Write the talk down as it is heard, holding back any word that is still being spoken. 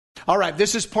All right,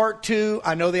 this is part 2.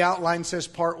 I know the outline says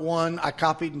part 1. I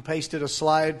copied and pasted a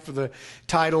slide for the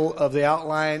title of the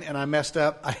outline, and I messed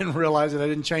up. I didn't realize that I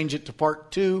didn't change it to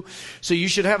part 2. So you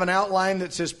should have an outline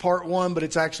that says part 1, but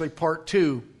it's actually part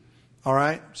 2. All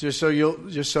right, just so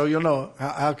you'll know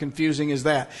how confusing is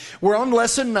that. We're on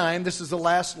lesson 9. This is the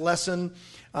last lesson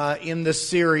in this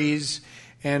series,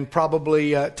 and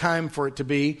probably time for it to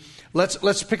be.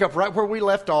 Let's pick up right where we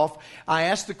left off. I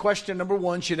asked the question, number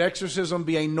 1, should exorcism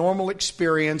be a normal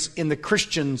experience in the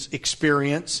Christian's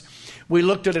experience? We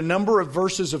looked at a number of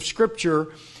verses of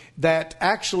Scripture that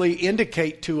actually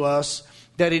indicate to us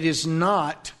that it is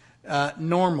not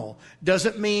normal.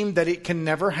 Doesn't mean that it can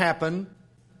never happen.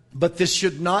 But this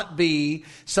should not be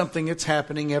something that's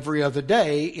happening every other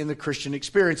day in the Christian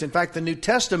experience. In fact, the New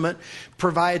Testament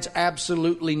provides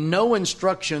absolutely no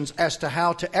instructions as to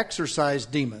how to exorcise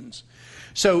demons.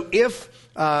 So if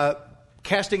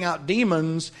casting out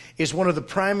demons is one of the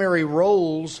primary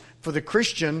roles for the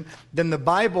Christian, then the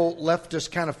Bible left us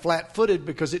kind of flat-footed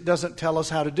because it doesn't tell us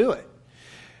how to do it.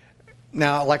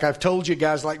 Now, like I've told you,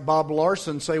 guys like Bob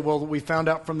Larson say, well, we found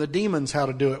out from the demons how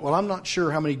to do it. Well, I'm not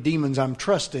sure how many demons I'm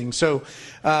trusting. So,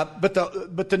 but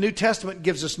the New Testament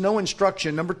gives us no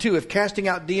instruction. Number 2, if casting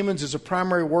out demons is a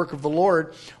primary work of the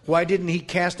Lord, why didn't he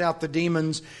cast out the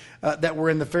demons that were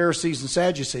in the Pharisees and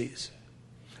Sadducees?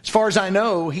 As far as I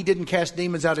know, he didn't cast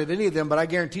demons out of any of them, but I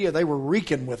guarantee you they were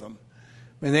reeking with them.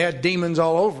 I mean, they had demons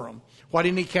all over them. Why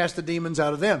didn't he cast the demons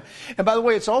out of them? And by the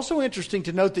way, it's also interesting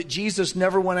to note that Jesus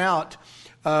never went out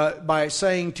by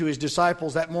saying to his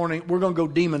disciples that morning, we're going to go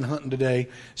demon hunting today,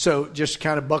 so just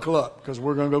kind of buckle up because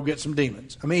we're going to go get some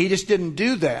demons. I mean, he just didn't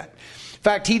do that. In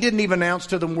fact, he didn't even announce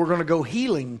to them, we're going to go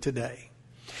healing today.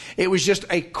 It was just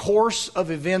a course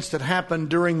of events that happened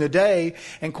during the day,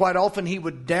 and quite often he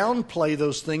would downplay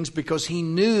those things because he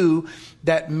knew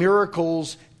that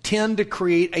miracles tend to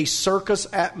create a circus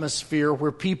atmosphere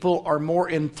where people are more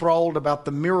enthralled about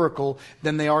the miracle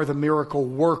than they are the miracle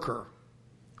worker,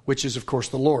 which is, of course,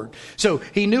 the Lord. So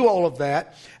he knew all of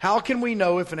that. How can we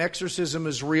know if an exorcism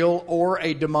is real or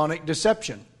a demonic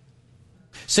deception?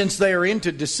 Since they are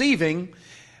into deceiving,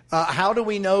 how do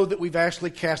we know that we've actually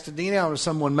cast a demon out of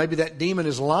someone? Maybe that demon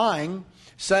is lying,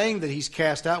 saying that he's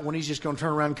cast out when he's just going to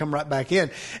turn around and come right back in.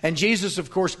 And Jesus,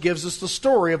 of course, gives us the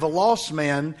story of a lost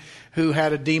man who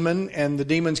had a demon, and the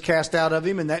demon's cast out of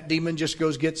him, and that demon just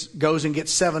goes and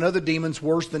gets 7 other demons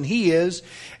worse than he is,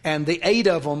 and the 8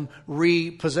 of them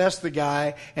repossess the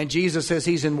guy, and Jesus says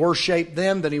he's in worse shape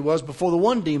then than he was before the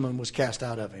one demon was cast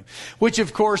out of him. Which,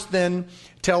 of course, then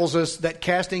tells us that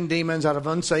casting demons out of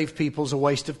unsaved people is a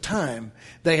waste of time.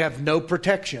 They have no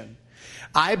protection.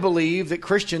 I believe that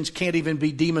Christians can't even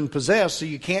be demon-possessed, so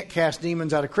you can't cast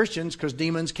demons out of Christians because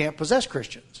demons can't possess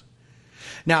Christians.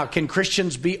 Now, can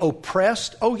Christians be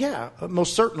oppressed? Oh, yeah,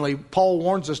 most certainly. Paul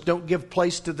warns us, don't give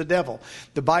place to the devil.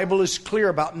 The Bible is clear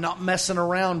about not messing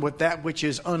around with that which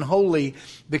is unholy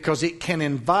because it can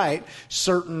invite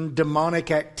certain demonic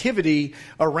activity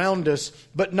around us,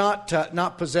 but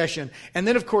not possession. And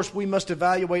then, of course, we must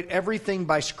evaluate everything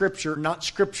by Scripture, not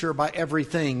Scripture by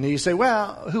everything. Now, you say,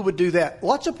 well, who would do that?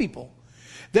 Lots of people.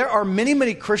 There are many,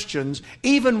 many Christians,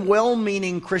 even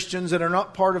well-meaning Christians that are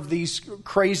not part of these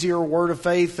crazier Word of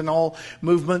Faith and all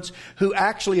movements, who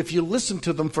actually, if you listen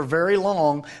to them for very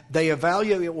long, they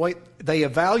evaluate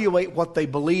what they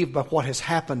believe by what has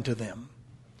happened to them.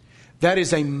 That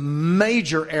is a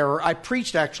major error. I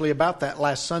preached actually about that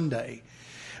last Sunday.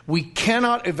 We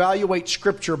cannot evaluate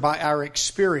Scripture by our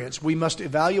experience. We must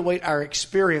evaluate our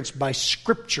experience by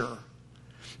Scripture.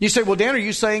 You say, well, Dan, are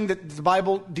you saying that the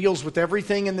Bible deals with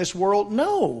everything in this world?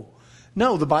 No,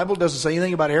 the Bible doesn't say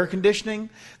anything about air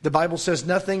conditioning. The Bible says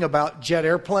nothing about jet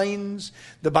airplanes.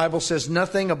 The Bible says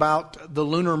nothing about the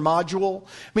lunar module.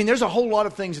 I mean, there's a whole lot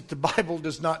of things that the Bible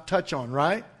does not touch on,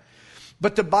 right?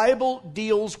 But the Bible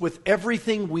deals with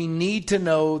everything we need to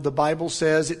know. The Bible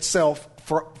says itself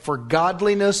for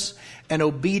godliness and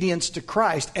obedience to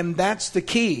Christ. And that's the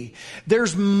key.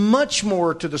 There's much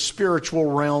more to the spiritual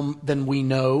realm than we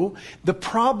know. The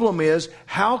problem is,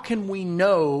 how can we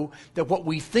know that what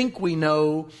we think we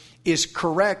know is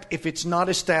correct if it's not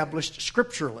established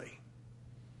scripturally?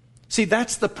 See,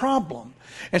 that's the problem.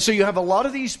 And so you have a lot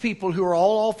of these people who are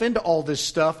all off into all this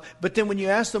stuff, but then when you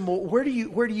ask them, well, where do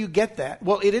you get that?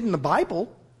 Well, it isn't in the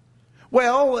Bible.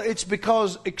 Well, it's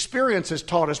because experience has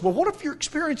taught us. Well, what if your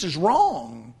experience is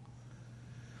wrong?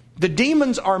 The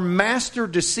demons are master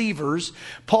deceivers.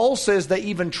 Paul says they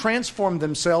even transform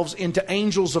themselves into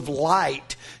angels of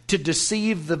light to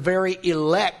deceive the very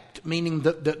elect elect, meaning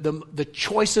the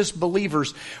choicest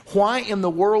believers. Why in the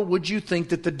world would you think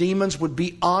that the demons would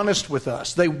be honest with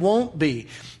us? They won't be.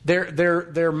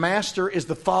 Their master is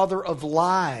the father of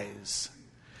lies.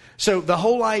 So the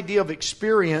whole idea of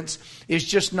experience is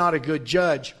just not a good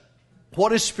judge.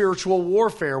 What is spiritual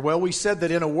warfare? Well, we said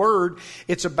that in a word,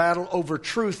 it's a battle over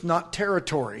truth, not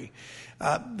territory.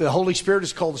 The Holy Spirit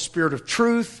is called the Spirit of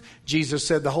truth. Jesus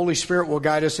said the Holy Spirit will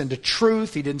guide us into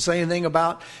truth. He didn't say anything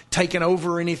about taking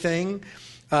over anything.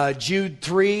 Jude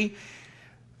 3,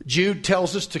 Jude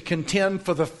tells us to contend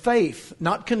for the faith,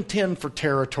 not contend for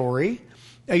territory.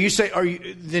 Now you say,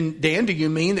 then Dan, do you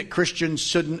mean that Christians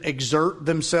shouldn't exert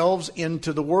themselves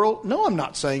into the world? No, I'm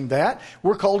not saying that.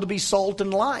 We're called to be salt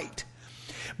and light.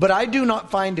 But I do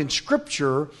not find in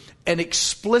Scripture an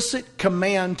explicit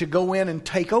command to go in and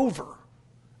take over.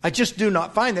 I just do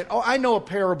not find that. Oh, I know a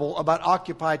parable about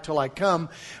occupy till I come,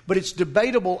 but it's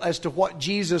debatable as to what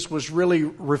Jesus was really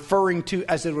referring to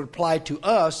as it would apply to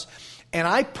us. And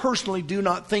I personally do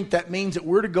not think that means that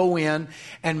we're to go in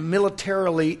and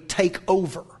militarily take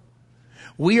over.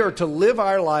 We are to live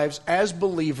our lives as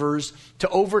believers to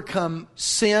overcome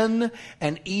sin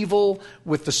and evil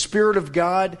with the Spirit of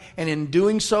God. And in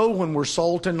doing so, when we're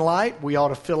salt and light, we ought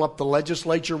to fill up the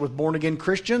legislature with born-again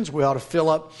Christians. We ought to fill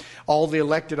up all the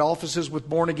elected offices with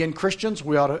born-again Christians.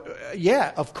 We ought to,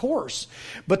 yeah, of course.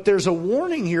 But there's a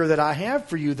warning here that I have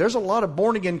for you. There's a lot of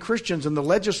born-again Christians in the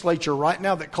legislature right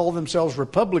now that call themselves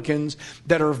Republicans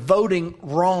that are voting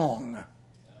wrong,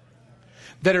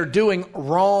 that are doing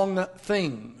wrong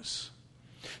things.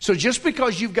 So just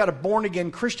because you've got a born-again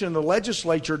Christian in the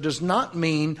legislature does not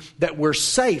mean that we're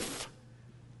safe.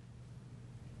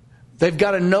 They've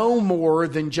got to know more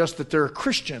than just that they're a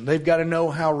Christian. They've got to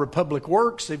know how republic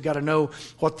works. They've got to know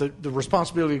what the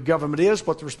responsibility of government is,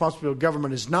 what the responsibility of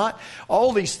government is not.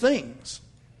 All these things.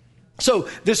 So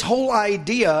this whole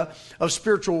idea of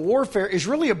spiritual warfare is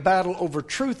really a battle over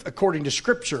truth according to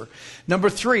Scripture. Number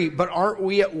 3, but aren't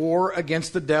we at war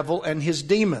against the devil and his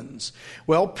demons?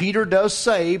 Well, Peter does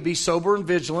say, be sober and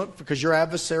vigilant, because your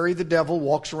adversary, the devil,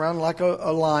 walks around like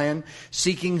a lion,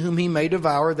 seeking whom he may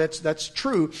devour. That's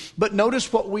true. But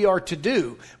notice what we are to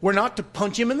do. We're not to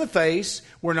punch him in the face.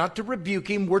 We're not to rebuke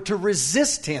him. We're to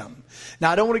resist him. Now,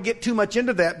 I don't want to get too much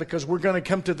into that because we're going to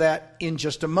come to that in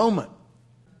just a moment.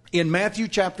 In Matthew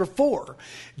chapter 4,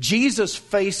 Jesus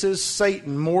faces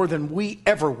Satan more than we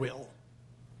ever will.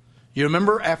 You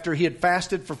remember after he had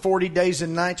fasted for 40 days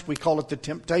and nights, we call it the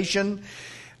temptation.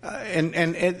 And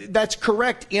that's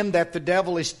correct in that the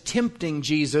devil is tempting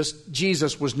Jesus.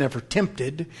 Jesus was never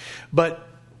tempted, but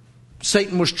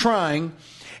Satan was trying.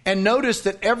 And notice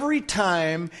that every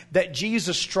time that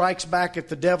Jesus strikes back at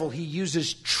the devil, he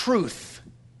uses truth.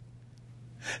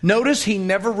 Notice he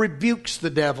never rebukes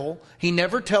the devil. He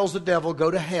never tells the devil,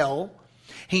 go to hell.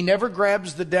 He never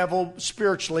grabs the devil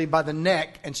spiritually by the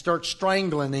neck and starts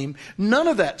strangling him. None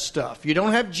of that stuff. You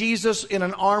don't have Jesus in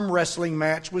an arm wrestling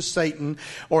match with Satan,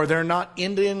 or they're not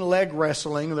Indian leg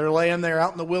wrestling. They're laying there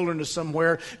out in the wilderness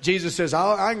somewhere. Jesus says,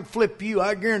 I can flip you.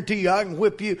 I guarantee you I can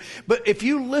whip you. But if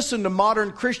you listen to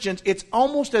modern Christians, it's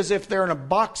almost as if they're in a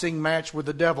boxing match with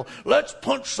the devil. Let's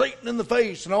punch Satan in the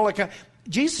face and all that kind of.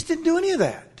 Jesus didn't do any of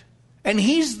that. And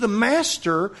he's the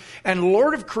master and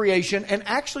Lord of creation, and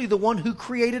actually the one who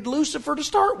created Lucifer to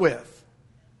start with.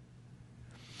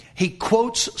 He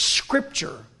quotes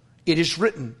Scripture. It is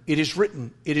written, it is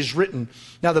written, it is written.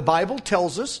 Now the Bible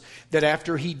tells us that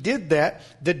after he did that,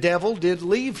 the devil did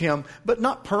leave him, but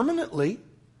not permanently.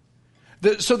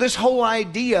 So this whole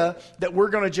idea that we're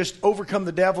going to just overcome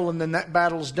the devil and then that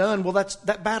battle's done, well,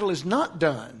 that battle is not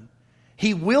done.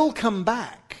 He will come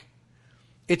back.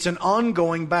 It's an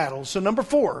ongoing battle. So number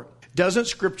 4, doesn't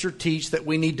Scripture teach that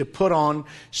we need to put on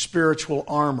spiritual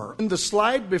armor? In the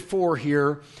slide before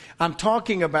here, I'm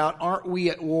talking about, aren't we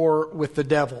at war with the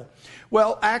devil?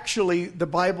 Well, actually, the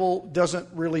Bible doesn't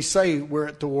really say we're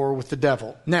at the war with the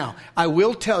devil. Now, I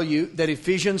will tell you that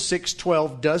Ephesians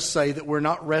 6:12 does say that we're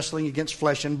not wrestling against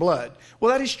flesh and blood.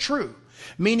 Well, that is true,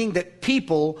 meaning that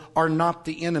people are not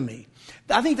the enemy.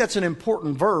 I think that's an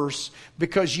important verse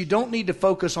because you don't need to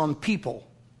focus on people.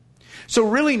 So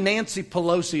really, Nancy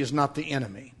Pelosi is not the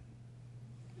enemy.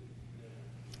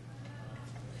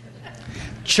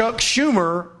 Chuck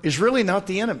Schumer is really not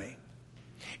the enemy.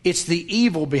 It's the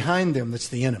evil behind them that's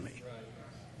the enemy.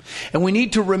 And we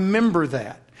need to remember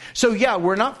that. So yeah,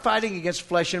 we're not fighting against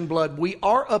flesh and blood. We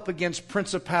are up against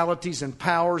principalities and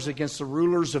powers, against the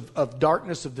rulers of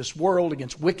darkness of this world,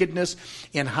 against wickedness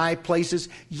in high places.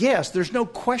 Yes, there's no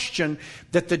question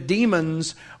that the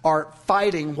demons are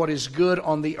fighting what is good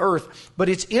on the earth. But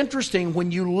it's interesting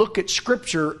when you look at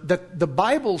Scripture that the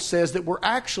Bible says that we're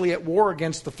actually at war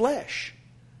against the flesh.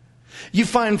 You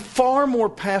find far more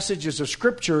passages of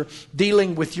Scripture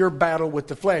dealing with your battle with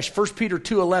the flesh. 1 Peter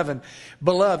 2:11,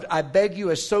 Beloved, I beg you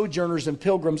as sojourners and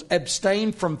pilgrims,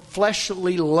 abstain from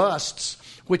fleshly lusts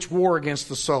which war against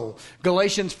the soul.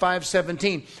 Galatians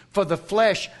 5:17, For the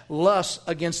flesh lusts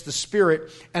against the Spirit,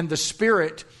 and the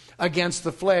Spirit against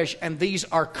the flesh, and these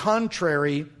are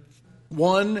contrary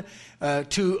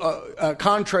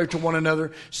contrary to one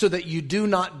another, so that you do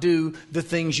not do the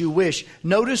things you wish.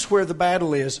 Notice where the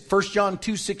battle is. 1 John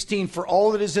 2:16, For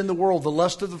all that is in the world, the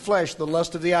lust of the flesh, the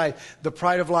lust of the eye, the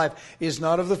pride of life, is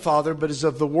not of the Father, but is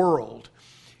of the world.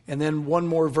 And then one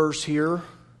more verse here,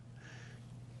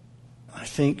 I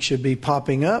think should be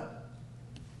popping up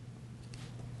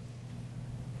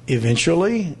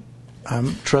eventually.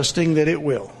 I'm trusting that it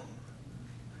will.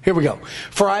 Here we go.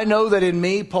 For I know that in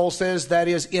me, Paul says, that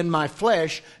is, in my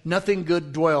flesh, nothing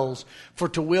good dwells. For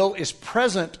to will is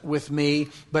present with me,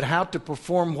 but how to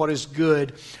perform what is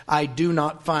good I do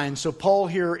not find. So Paul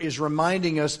here is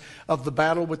reminding us of the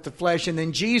battle with the flesh. And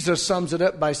then Jesus sums it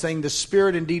up by saying, the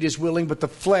spirit indeed is willing, but the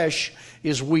flesh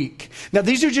is weak. Now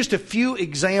these are just a few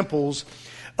examples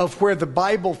of where the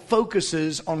Bible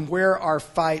focuses on where our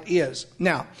fight is.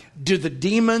 Now,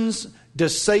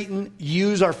 does Satan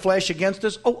use our flesh against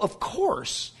us? Oh, of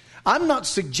course. I'm not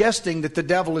suggesting that the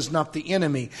devil is not the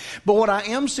enemy. But what I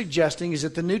am suggesting is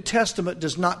that the New Testament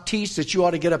does not teach that you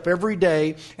ought to get up every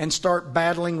day and start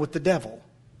battling with the devil,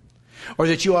 or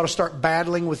that you ought to start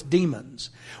battling with demons.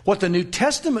 What the New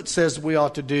Testament says we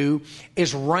ought to do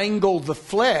is wrangle the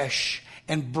flesh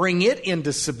and bring it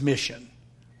into submission.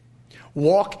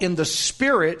 Walk in the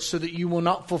Spirit so that you will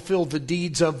not fulfill the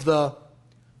deeds of the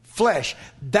flesh.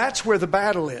 That's where the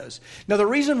battle is. Now, the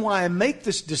reason why I make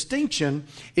this distinction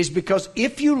is because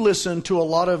if you listen to a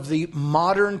lot of the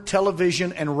modern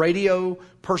television and radio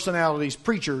personalities,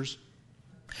 preachers,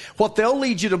 what they'll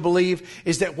lead you to believe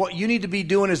is that what you need to be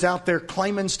doing is out there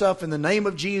claiming stuff in the name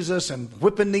of Jesus and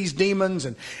whipping these demons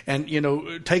and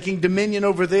taking dominion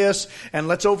over this and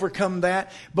let's overcome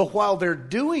that. But while they're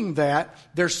doing that,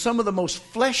 they're some of the most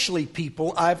fleshly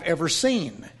people I've ever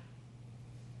seen.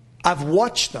 I've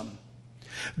watched them.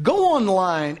 Go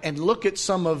online and look at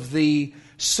some of the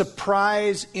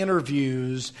surprise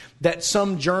interviews that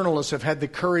some journalists have had the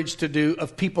courage to do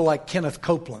of people like Kenneth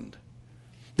Copeland.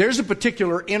 There's a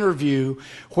particular interview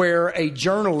where a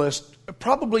journalist,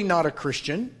 probably not a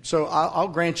Christian, so I'll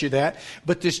grant you that,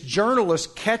 but this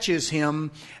journalist catches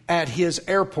him at his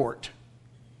airport.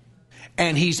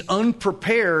 And he's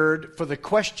unprepared for the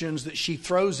questions that she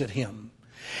throws at him.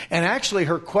 And actually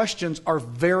her questions are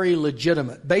very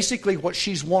legitimate. Basically what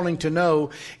she's wanting to know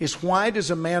is, why does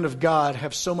a man of God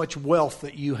have so much wealth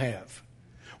that you have?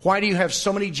 Why do you have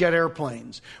so many jet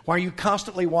airplanes? Why are you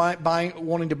constantly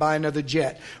wanting to buy another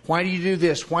jet? Why do you do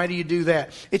this? Why do you do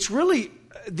that? It's really,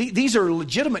 these are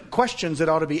legitimate questions that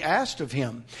ought to be asked of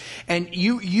him. And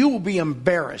you will be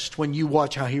embarrassed when you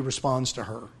watch how he responds to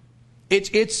her.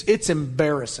 It's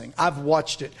embarrassing. I've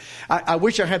watched it. I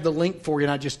wish I had the link for you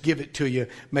and I'd just give it to you.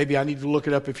 Maybe I need to look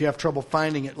it up. If you have trouble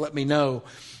finding it, let me know.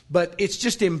 But it's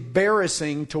just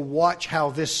embarrassing to watch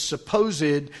how this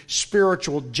supposed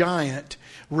spiritual giant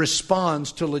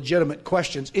responds to legitimate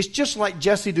questions. It's just like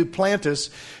Jesse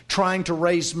Duplantis trying to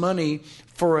raise money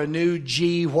for a new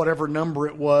G, whatever number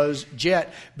it was,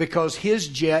 jet, because his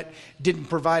jet didn't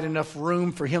provide enough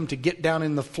room for him to get down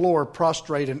in the floor,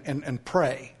 prostrate and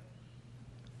pray.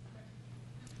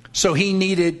 So he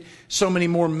needed so many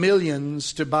more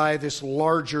millions to buy this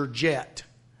larger jet.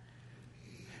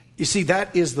 You see,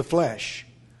 that is the flesh.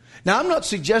 Now, I'm not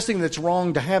suggesting that it's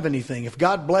wrong to have anything. If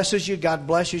God blesses you, God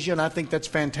blesses you, and I think that's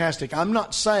fantastic. I'm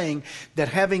not saying that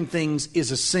having things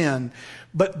is a sin,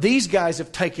 but these guys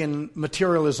have taken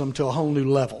materialism to a whole new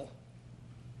level.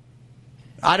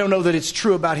 I don't know that it's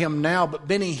true about him now, but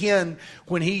Benny Hinn,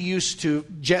 when he used to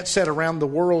jet set around the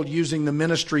world using the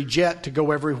ministry jet to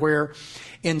go everywhere,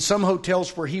 in some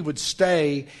hotels where he would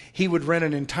stay, he would rent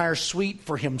an entire suite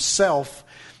for himself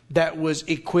that was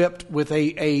equipped with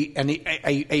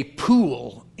a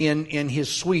pool in his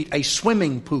suite, a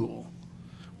swimming pool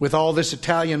with all this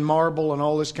Italian marble and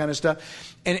all this kind of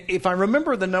stuff. And if I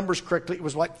remember the numbers correctly, it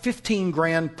was like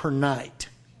 $15,000 per night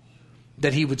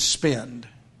that he would spend.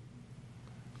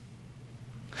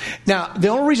 Now, the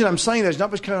only reason I'm saying that is not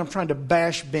because I'm trying to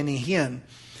bash Benny Hinn.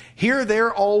 Here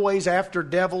they're always after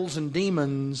devils and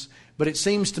demons, but it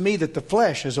seems to me that the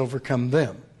flesh has overcome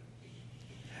them.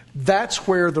 That's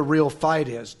where the real fight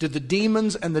is. Do the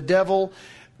demons and the devil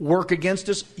work against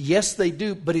us? Yes, they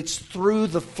do, but it's through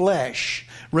the flesh.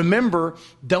 Remember,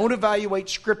 don't evaluate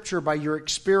Scripture by your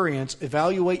experience.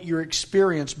 Evaluate your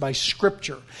experience by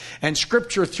Scripture. And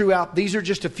Scripture throughout, these are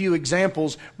just a few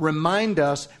examples, remind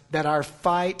us that our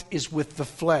fight is with the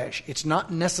flesh. It's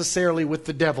not necessarily with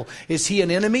the devil. Is he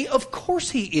an enemy? Of course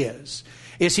he is.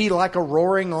 Is he like a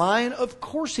roaring lion? Of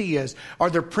course he is. Are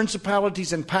there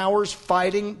principalities and powers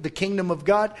fighting the kingdom of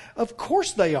God? Of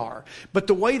course they are. But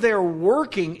the way they are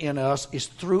working in us is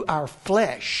through our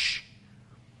flesh.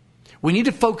 We need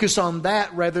to focus on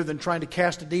that rather than trying to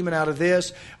cast a demon out of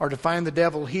this or to find the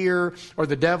devil here or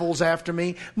the devil's after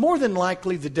me. More than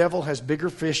likely, the devil has bigger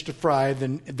fish to fry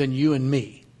than you and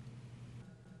me.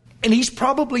 And he's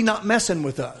probably not messing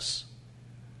with us.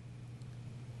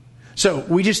 So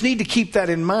we just need to keep that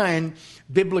in mind,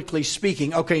 biblically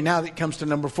speaking. Okay, now that comes to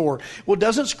number 4. Well,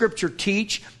 doesn't Scripture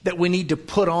teach that we need to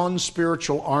put on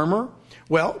spiritual armor?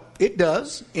 Well, it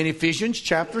does. In Ephesians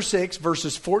chapter 6,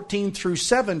 verses 14 through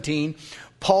 17,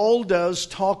 Paul does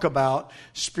talk about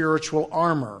spiritual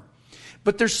armor.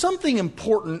 But there's something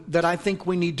important that I think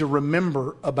we need to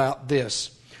remember about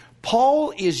this.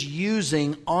 Paul is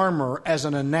using armor as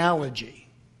an analogy.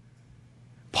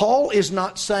 Paul is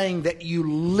not saying that you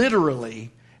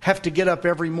literally have to get up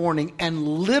every morning and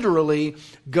literally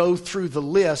go through the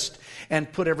list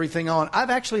and put everything on. I've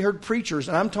actually heard preachers,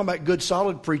 and I'm talking about good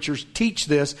solid preachers, teach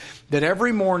this, that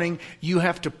every morning you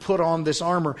have to put on this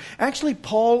armor. Actually,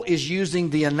 Paul is using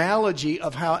the analogy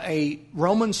of how a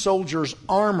Roman soldier's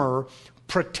armor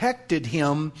protected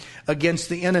him against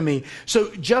the enemy.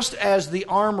 So just as the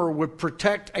armor would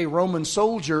protect a Roman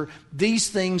soldier, these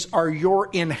things are your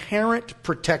inherent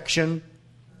protection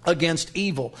against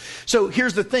evil. So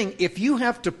here's the thing. If you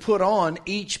have to put on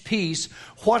each piece,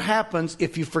 what happens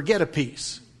if you forget a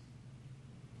piece?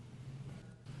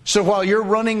 So while you're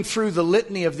running through the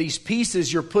litany of these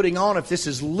pieces you're putting on, if this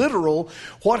is literal,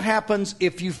 what happens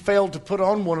if you fail to put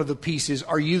on one of the pieces?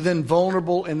 Are you then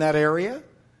vulnerable in that area?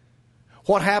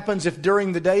 What happens if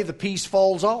during the day the piece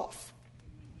falls off?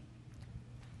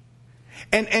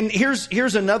 And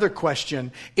here's another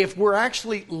question. If we're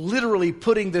actually literally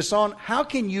putting this on, how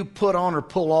can you put on or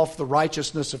pull off the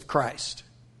righteousness of Christ?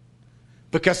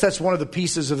 Because that's one of the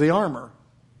pieces of the armor.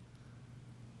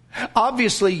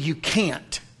 Obviously, you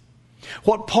can't.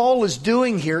 What Paul is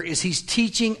doing here is he's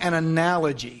teaching an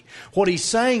analogy. What he's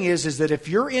saying is that if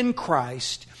you're in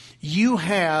Christ, you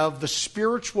have the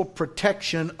spiritual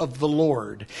protection of the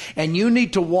Lord. And you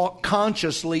need to walk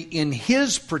consciously in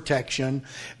His protection,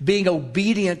 being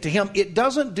obedient to Him. It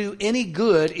doesn't do any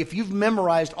good if you've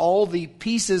memorized all the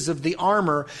pieces of the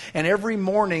armor and every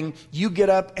morning you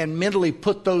get up and mentally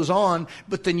put those on,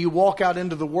 but then you walk out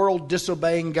into the world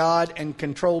disobeying God and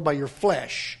controlled by your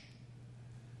flesh.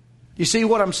 You see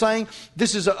what I'm saying?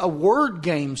 This is a word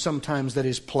game sometimes that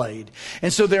is played.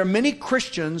 And so there are many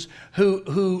Christians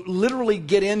who literally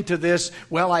get into this,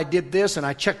 well, I did this and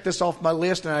I checked this off my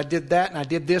list and I did that and I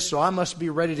did this, so I must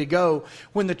be ready to go.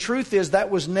 When the truth is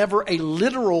that was never a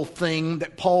literal thing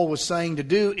that Paul was saying to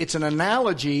do. It's an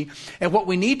analogy. And what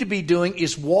we need to be doing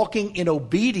is walking in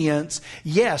obedience.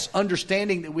 Yes,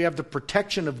 understanding that we have the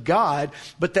protection of God,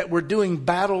 but that we're doing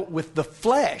battle with the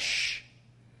flesh.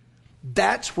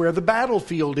 That's where the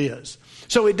battlefield is.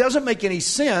 So it doesn't make any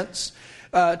sense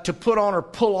to put on or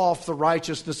pull off the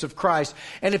righteousness of Christ.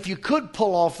 And if you could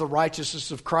pull off the righteousness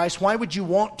of Christ, why would you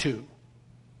want to?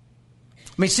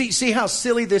 I mean, see how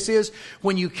silly this is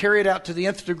when you carry it out to the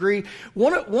nth degree.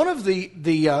 One of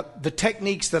the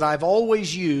techniques that I've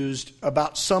always used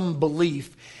about some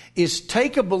belief is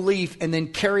take a belief and then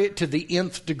carry it to the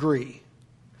nth degree.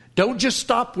 Don't just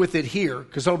stop with it here,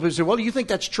 because some people say, well, do you think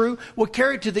that's true? Well,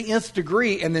 carry it to the nth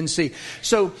degree and then see.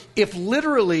 So if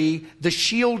literally the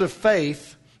shield of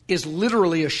faith is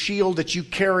literally a shield that you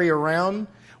carry around,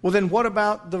 well, then what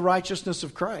about the righteousness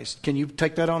of Christ? Can you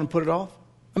take that on and put it off?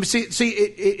 I mean, see,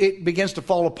 it begins to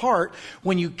fall apart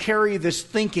when you carry this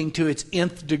thinking to its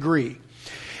nth degree.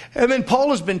 And then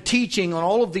Paul has been teaching on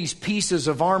all of these pieces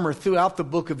of armor throughout the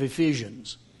book of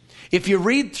Ephesians. If you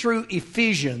read through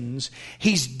Ephesians,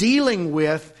 he's dealing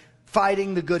with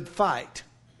fighting the good fight.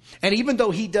 And even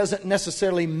though he doesn't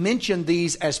necessarily mention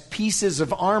these as pieces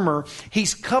of armor,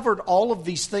 he's covered all of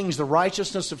these things: the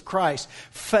righteousness of Christ,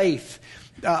 faith,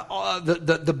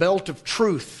 the belt of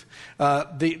truth,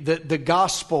 the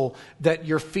gospel, that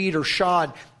your feet are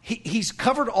shod. He's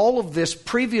covered all of this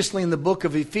previously in the book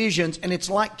of Ephesians, and it's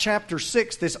like chapter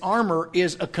 6. This armor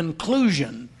is a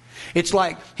conclusion. It's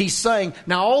like he's saying,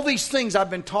 now all these things I've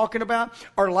been talking about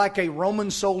are like a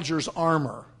Roman soldier's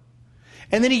armor.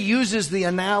 And then he uses the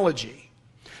analogy.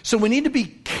 So we need to be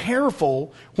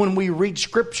careful when we read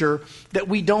Scripture that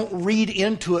we don't read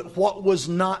into it what was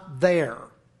not there.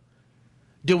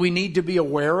 Do we need to be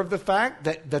aware of the fact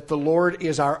that the Lord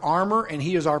is our armor and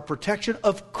He is our protection?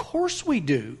 Of course we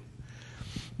do.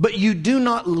 But you do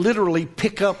not literally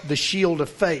pick up the shield of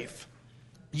faith.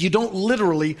 You don't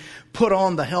literally put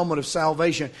on the helmet of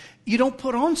salvation. You don't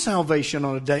put on salvation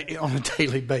on a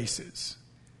daily basis.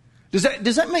 Does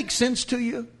that make sense to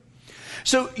you?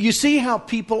 So you see how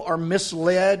people are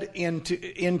misled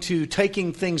into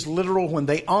taking things literal when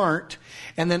they aren't,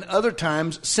 and then other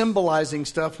times symbolizing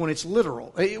stuff when it's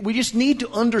literal. We just need to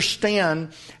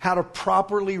understand how to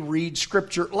properly read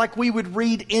Scripture like we would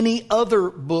read any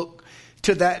other book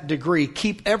to that degree.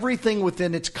 Keep everything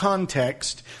within its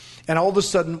context, and all of a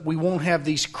sudden we won't have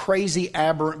these crazy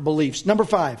aberrant beliefs. Number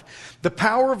 5, the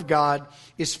power of God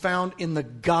is found in the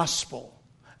gospel,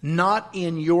 not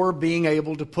in your being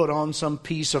able to put on some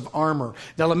piece of armor.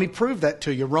 Now let me prove that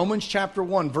to you. Romans chapter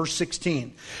 1, verse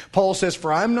 16. Paul says,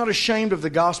 "For I am not ashamed of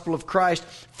the gospel of Christ,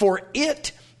 for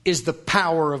it is the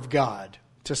power of God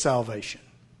to salvation."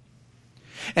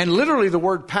 And literally the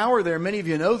word power there, many of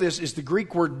you know this, is the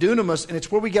Greek word dunamis, and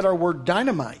it's where we get our word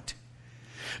dynamite.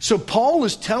 So Paul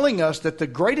is telling us that the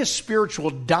greatest spiritual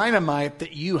dynamite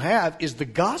that you have is the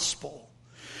gospel.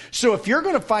 So if you're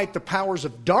going to fight the powers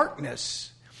of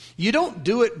darkness, you don't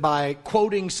do it by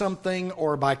quoting something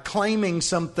or by claiming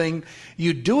something.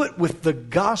 You do it with the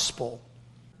gospel.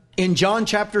 In John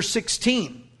chapter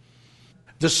 16,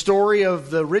 the story of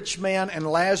the rich man and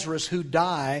Lazarus who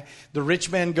die. The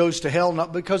rich man goes to hell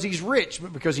not because he's rich,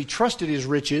 but because he trusted his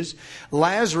riches.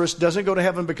 Lazarus doesn't go to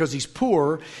heaven because he's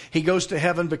poor. He goes to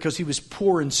heaven because he was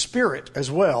poor in spirit as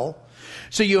well.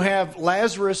 So you have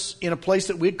Lazarus in a place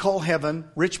that we'd call heaven,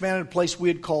 rich man in a place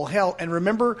we'd call hell. And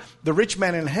remember, the rich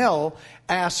man in hell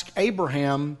asked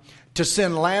Abraham to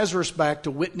send Lazarus back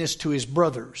to witness to his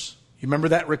brothers. You remember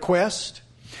that request?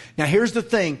 Now here's the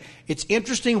thing. It's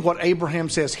interesting what Abraham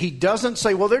says. He doesn't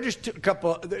say, well, there's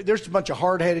a bunch of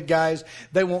hard-headed guys.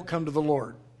 They won't come to the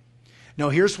Lord. No,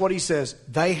 here's what he says.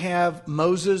 They have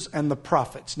Moses and the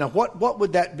prophets. Now what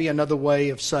would that be another way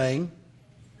of saying?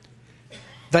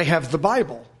 They have the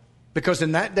Bible, because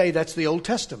in that day, that's the Old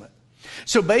Testament.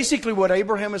 So basically what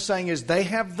Abraham is saying is they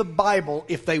have the Bible.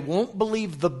 If they won't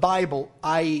believe the Bible,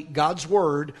 i.e. God's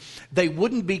Word, they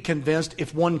wouldn't be convinced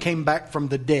if one came back from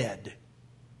the dead.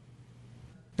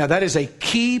 Now that is a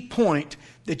key point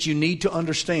that you need to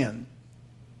understand.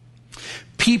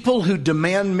 People who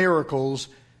demand miracles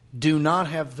do not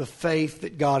have the faith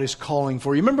that God is calling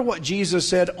for. You remember what Jesus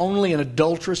said? Only an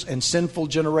adulterous and sinful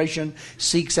generation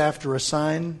seeks after a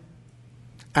sign.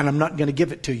 And I'm not going to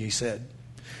give it to you, he said.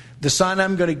 The sign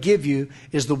I'm going to give you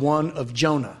is the one of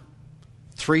Jonah.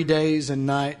 3 days and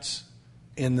nights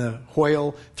in the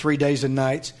whale, 3 days and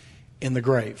nights in the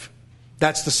grave.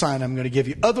 That's the sign I'm going to give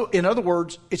you. In other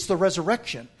words, it's the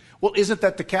resurrection. Well, isn't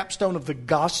that the capstone of the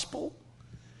gospel?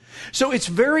 So it's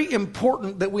very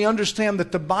important that we understand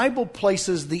that the Bible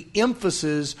places the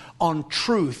emphasis on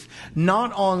truth,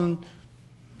 not on,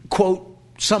 quote,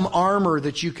 some armor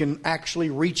that you can actually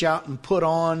reach out and put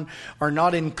on, or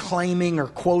not in claiming or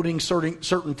quoting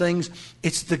certain things.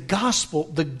 It's the gospel.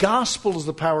 The gospel is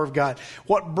the power of God.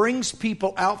 What brings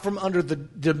people out from under the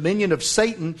dominion of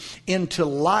Satan into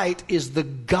light is the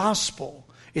gospel.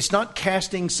 It's not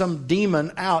casting some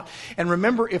demon out. And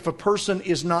remember, if a person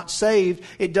is not saved,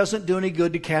 it doesn't do any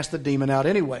good to cast the demon out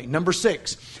anyway. Number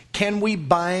 6, can we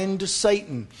bind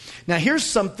Satan? Now here's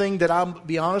something that I'll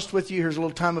be honest with you. Here's a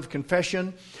little time of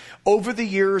confession. Over the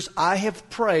years, I have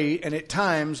prayed, and at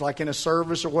times, like in a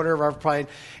service or whatever, I've prayed,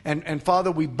 and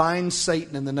Father, we bind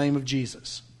Satan in the name of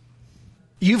Jesus.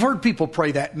 You've heard people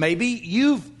pray that. Maybe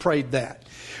you've prayed that.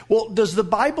 Well, does the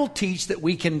Bible teach that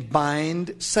we can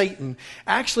bind Satan?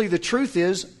 Actually, the truth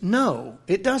is, no,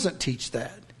 it doesn't teach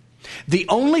that. The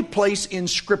only place in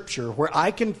Scripture where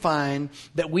I can find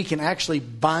that we can actually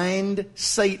bind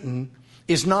Satan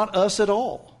is not us at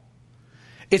all.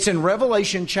 It's in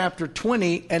Revelation chapter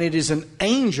 20, and it is an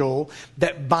angel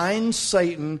that binds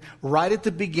Satan right at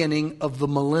the beginning of the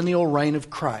millennial reign of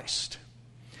Christ.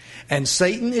 And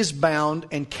Satan is bound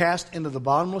and cast into the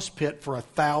bottomless pit for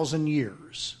 1,000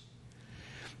 years.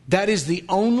 That is the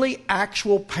only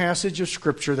actual passage of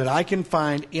Scripture that I can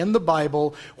find in the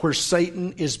Bible where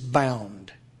Satan is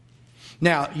bound.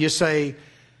 Now, you say,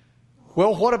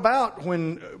 well, what about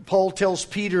when Paul tells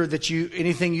Peter that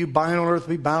anything you bind on earth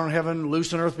will be bound in heaven,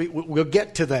 loose on earth will be... We'll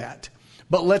get to that.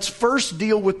 But let's first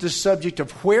deal with the subject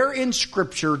of where in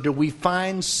Scripture do we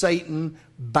find Satan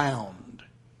bound?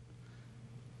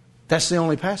 That's the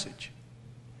only passage.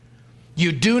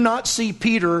 You do not see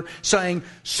Peter saying,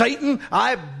 Satan,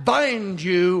 I bind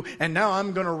you, and now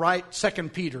I'm going to write 2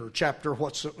 Peter chapter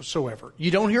whatsoever.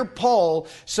 You don't hear Paul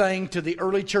saying to the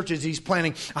early churches he's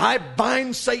planning, I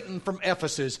bind Satan from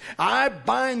Ephesus. I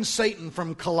bind Satan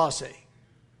from Colossae.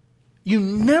 You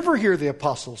never hear the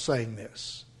apostles saying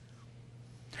this.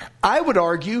 I would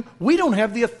argue we don't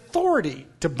have the authority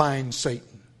to bind Satan.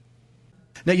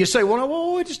 Now you say,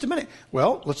 well, wait just a minute.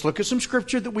 Well, let's look at some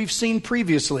scripture that we've seen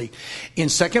previously. In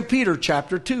 2 Peter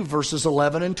chapter 2, verses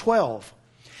 11 and 12.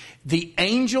 The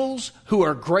angels who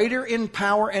are greater in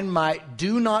power and might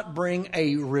do not bring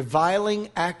a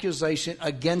reviling accusation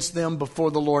against them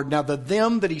before the Lord. Now the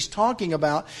them that he's talking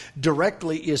about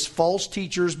directly is false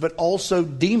teachers, but also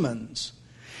demons.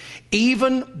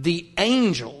 Even the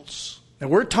angels, and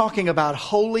we're talking about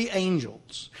holy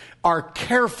angels, are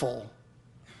careful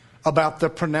about the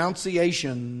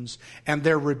pronunciations and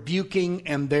their rebuking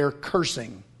and their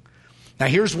cursing. Now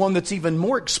here's one that's even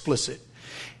more explicit.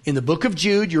 In the book of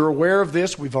Jude, you're aware of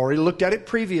this. We've already looked at it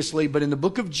previously. But in the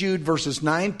book of Jude, verses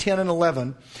 9, 10, and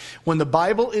 11, when the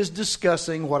Bible is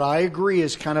discussing what I agree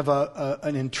is kind of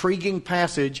an intriguing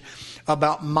passage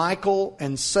about Michael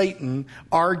and Satan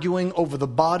arguing over the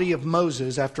body of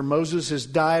Moses after Moses has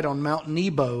died on Mount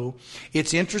Nebo,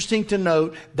 it's interesting to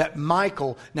note that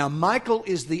Michael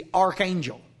is the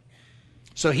archangel.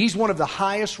 So he's one of the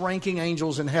highest ranking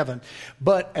angels in heaven.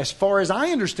 But as far as I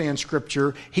understand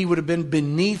Scripture, he would have been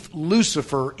beneath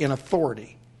Lucifer in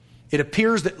authority. It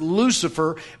appears that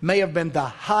Lucifer may have been the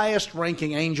highest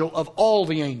ranking angel of all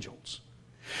the angels.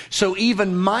 So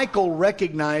even Michael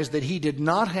recognized that he did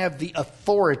not have the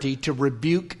authority to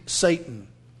rebuke Satan,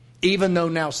 even though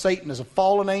now Satan is a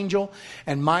fallen angel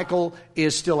and Michael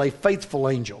is still a faithful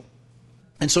angel.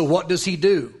 And so what does he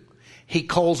do? He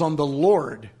calls on the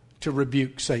Lord to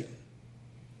rebuke Satan.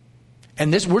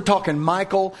 And this, we're talking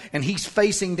Michael, and he's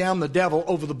facing down the devil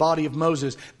over the body of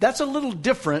Moses. That's a little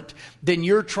different than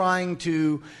you're trying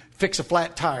to fix a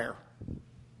flat tire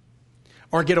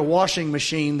or get a washing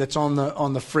machine that's on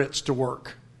the fritz to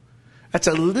work. That's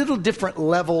a little different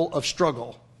level of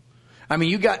struggle. I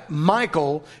mean, you got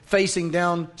Michael facing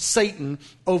down Satan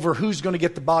over who's going to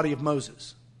get the body of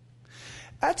Moses.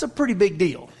 That's a pretty big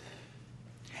deal.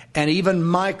 And even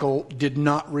Michael did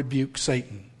not rebuke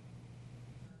Satan.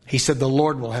 He said, the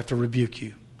Lord will have to rebuke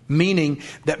you. Meaning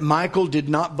that Michael did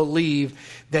not believe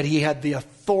that he had the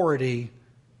authority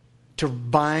to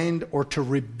bind or to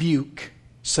rebuke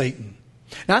Satan.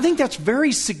 Now, I think that's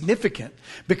very significant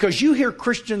because you hear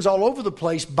Christians all over the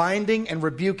place binding and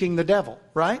rebuking the devil,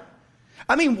 right?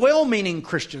 I mean, well-meaning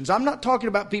Christians. I'm not talking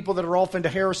about people that are off into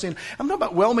heresy. I'm talking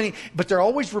about well-meaning, but they're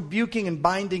always rebuking and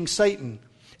binding Satan.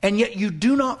 And yet you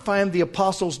do not find the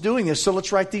apostles doing this. So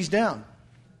let's write these down.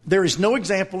 There is no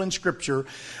example in Scripture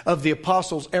of the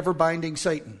apostles ever binding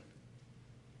Satan.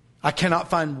 I cannot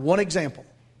find one example.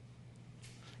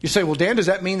 You say, well, Dan, does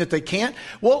that mean that they can't?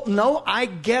 Well, no, I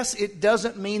guess it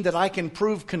doesn't mean that I can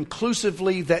prove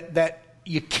conclusively that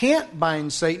you can't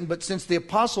bind Satan. But since the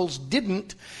apostles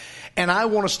didn't, and I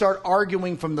want to start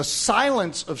arguing from the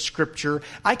silence of Scripture,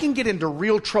 I can get into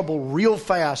real trouble real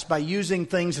fast by using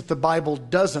things that the Bible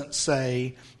doesn't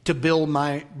say to build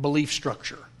my belief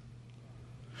structure.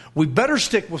 We better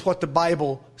stick with what the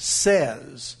Bible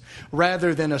says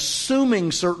rather than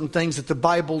assuming certain things that the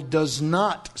Bible does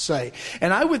not say.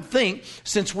 And I would think,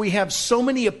 since we have so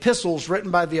many epistles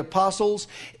written by the apostles,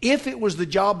 if it was the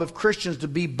job of Christians to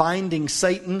be binding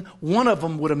Satan, one of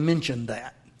them would have mentioned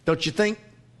that. Don't you think?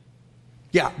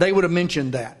 Yeah, they would have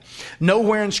mentioned that.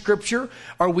 Nowhere in Scripture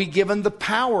are we given the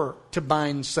power to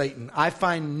bind Satan. I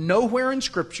find nowhere in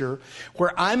Scripture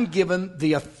where I'm given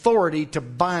the authority to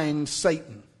bind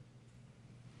Satan.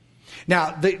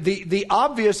 Now, the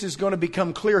obvious is going to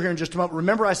become clear here in just a moment.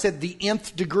 Remember I said the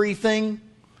nth degree thing?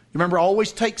 Remember,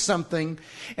 always take something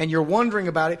and you're wondering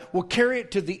about it. Well, carry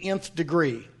it to the nth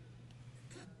degree.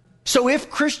 So if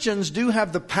Christians do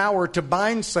have the power to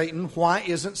bind Satan, why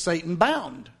isn't Satan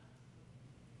bound?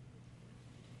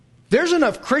 There's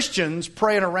enough Christians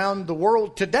praying around the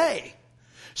world today.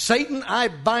 Satan, I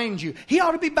bind you. He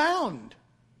ought to be bound.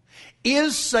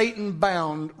 Is Satan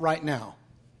bound right now?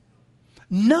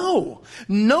 No.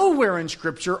 Nowhere in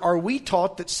Scripture are we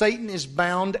taught that Satan is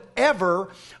bound ever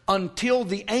until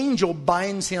the angel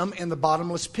binds him in the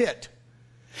bottomless pit.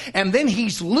 And then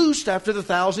he's loosed after the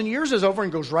 1,000 years is over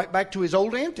and goes right back to his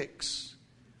old antics.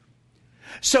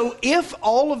 So if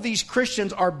all of these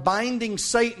Christians are binding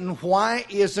Satan, why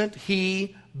isn't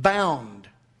he bound?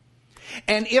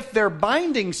 And if they're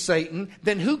binding Satan,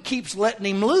 then who keeps letting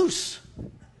him loose?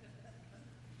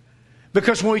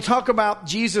 Because when we talk about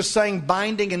Jesus saying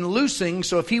binding and loosing,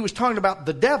 so if he was talking about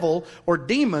the devil or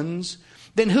demons,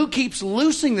 then who keeps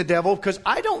loosing the devil? Because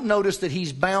I don't notice that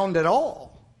he's bound at all.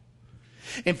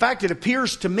 In fact, it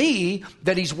appears to me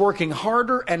that he's working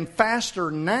harder and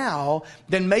faster now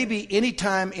than maybe any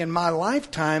time in my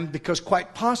lifetime, because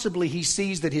quite possibly he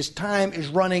sees that his time is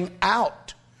running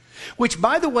out. Which,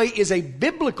 by the way, is a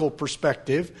biblical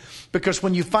perspective, because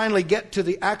when you finally get to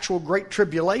the actual Great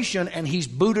Tribulation and he's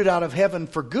booted out of heaven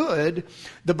for good,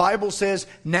 the Bible says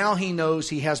now he knows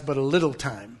he has but a little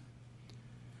time.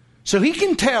 So he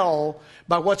can tell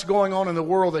by what's going on in the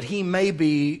world that he may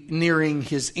be nearing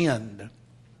his end.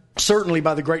 Certainly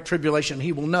by the Great Tribulation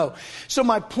he will know. So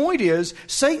my point is,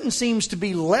 Satan seems to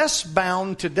be less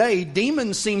bound today.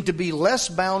 Demons seem to be less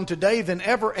bound today than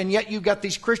ever. And yet you've got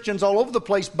these Christians all over the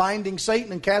place binding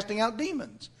Satan and casting out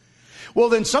demons. Well,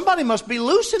 then somebody must be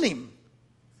loosing him.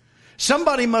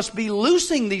 Somebody must be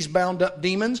loosing these bound up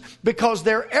demons, because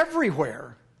they're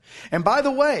everywhere. And by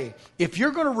the way, if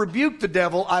you're going to rebuke the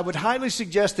devil, I would highly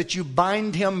suggest that you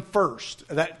bind him first.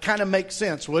 That kind of makes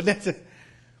sense, wouldn't it?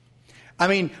 I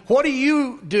mean, what do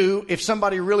you do if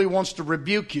somebody really wants to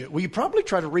rebuke you? Well, you probably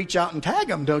try to reach out and tag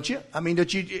them, don't you? I mean,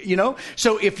 don't you know?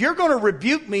 So if you're going to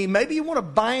rebuke me, maybe you want to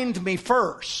bind me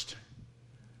first.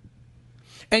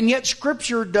 And yet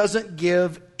Scripture doesn't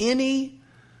give any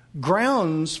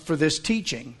grounds for this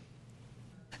teaching.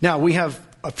 Now, we have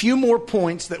a few more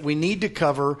points that we need to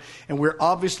cover, and we're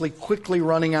obviously quickly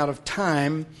running out of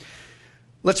time.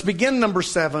 Let's begin number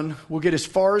 7. We'll get as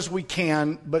far as we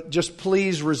can, but just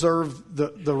please reserve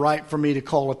the right for me to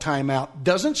call a timeout.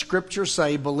 Doesn't Scripture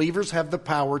say believers have the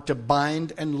power to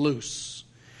bind and loose?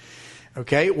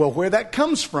 Okay, well, where that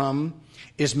comes from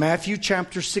is Matthew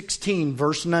chapter 16,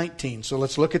 verse 19. So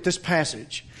let's look at this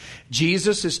passage.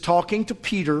 Jesus is talking to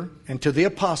Peter and to the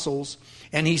apostles,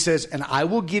 and he says, "And I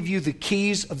will give you the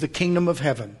keys of the kingdom of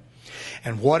heaven.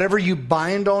 And whatever you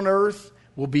bind on earth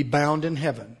will be bound in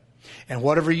heaven. And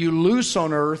whatever you loose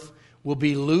on earth will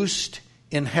be loosed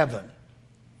in heaven."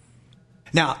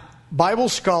 Now, Bible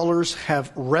scholars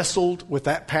have wrestled with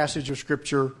that passage of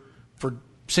Scripture for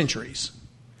centuries.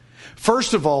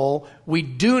 First of all, we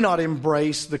do not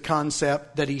embrace the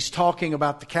concept that he's talking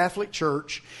about the Catholic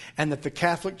Church and that the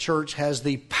Catholic Church has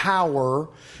the power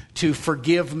to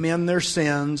forgive men their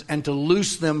sins and to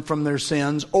loose them from their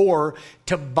sins, or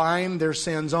to bind their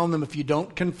sins on them if you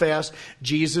don't confess.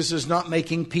 Jesus is not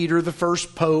making Peter the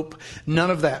first pope. None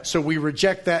of that. So we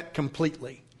reject that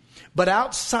completely. But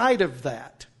outside of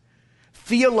that,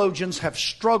 theologians have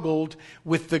struggled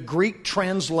with the Greek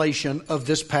translation of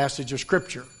this passage of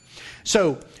Scripture.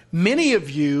 So many of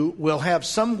you will have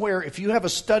somewhere, if you have a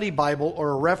study Bible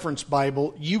or a reference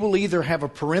Bible, you will either have a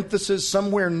parenthesis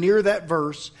somewhere near that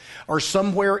verse or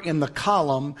somewhere in the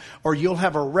column, or you'll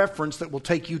have a reference that will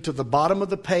take you to the bottom of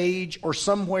the page or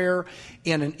somewhere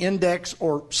in an index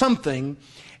or something,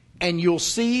 and you'll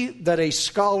see that a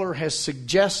scholar has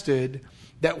suggested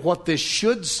that what this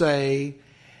should say,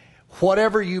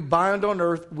 whatever you bind on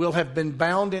earth will have been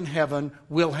bound in heaven,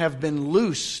 will have been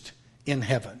loosed in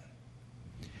heaven.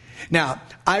 Now,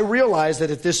 I realize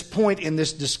that at this point in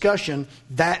this discussion,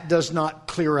 that does not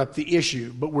clear up the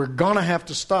issue. But we're going to have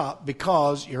to stop,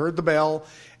 because you heard the bell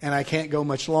and I can't go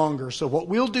much longer. So what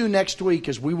we'll do next week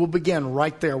is we will begin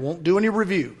right there. Won't do any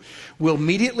review. We'll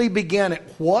immediately begin at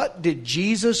what did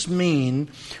Jesus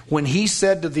mean when he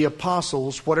said to the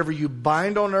apostles, whatever you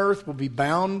bind on earth will be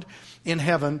bound in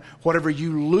heaven. Whatever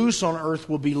you loose on earth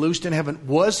will be loosed in heaven.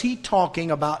 Was he talking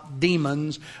about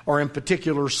demons, or in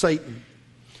particular Satan?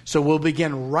 So we'll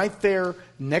begin right there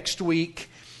next week,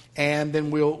 and then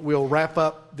we'll wrap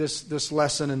up this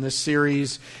lesson in this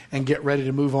series and get ready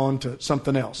to move on to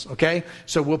something else. Okay?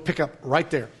 So we'll pick up right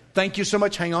there. Thank you so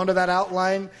much. Hang on to that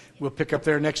outline. We'll pick up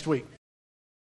there next week.